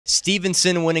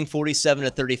Stevenson winning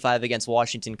 47-35 against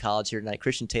Washington College here tonight.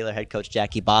 Christian Taylor, head coach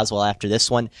Jackie Boswell after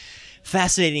this one.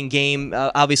 Fascinating game.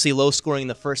 Obviously low scoring in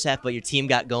the first half, but your team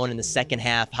got going in the second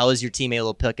half. How was your team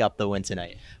able to pick up the win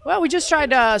tonight? Well, we just tried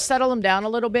to settle them down a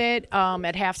little bit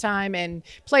at halftime and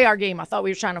play our game. I thought we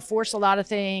were trying to force a lot of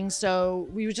things, so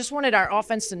we just wanted our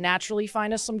offense to naturally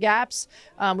find us some gaps.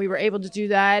 We were able to do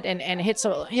that and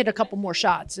hit a couple more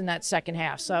shots in that second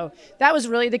half. So that was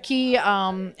really the key.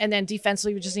 And then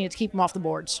defensively, we just needed to keep them off the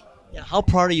boards. Yeah, how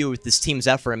proud are you with this team's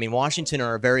effort? I mean, Washington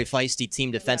are a very feisty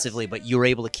team defensively, but you were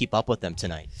able to keep up with them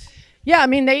tonight. Yeah, I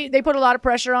mean, they put a lot of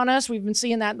pressure on us. We've been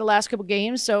seeing that in the last couple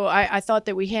games, so I thought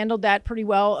that we handled that pretty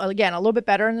well. Again, a little bit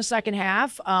better in the second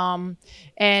half.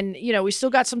 And, you know, we still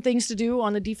got some things to do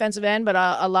on the defensive end, but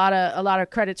a lot of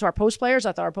credit to our post players.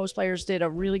 I thought our post players did a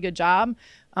really good job.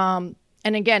 And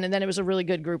then it was a really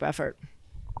good group effort.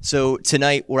 So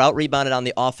tonight we're out rebounded on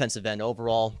the offensive end.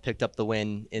 Overall, picked up the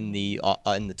win in the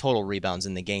total rebounds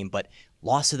in the game, but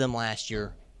lost to them last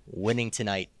year. Winning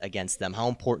tonight against them. How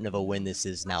important of a win this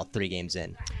is now 3 games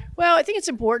in? Well, I think it's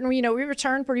important. You know, we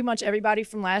returned pretty much everybody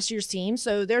from last year's team,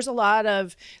 so there's a lot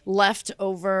of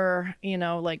leftover, you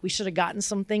know, like we should have gotten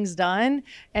some things done.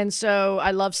 And so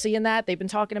I love seeing that. They've been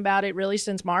talking about it really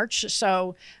since March.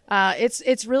 So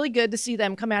it's really good to see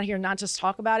them come out here and not just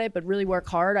talk about it, but really work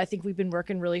hard. I think we've been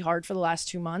working really hard for the last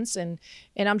 2 months, and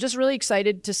I'm just really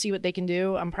excited to see what they can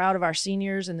do. I'm proud of our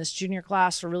seniors and this junior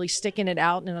class for really sticking it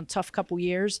out in a tough couple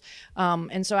years.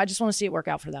 And so I just want to see it work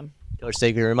out for them. Coach,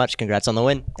 thank you very much. Congrats on the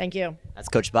win. Thank you. That's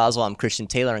Coach Boswell. I'm Christian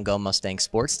Taylor on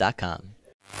GoMustangSports.com.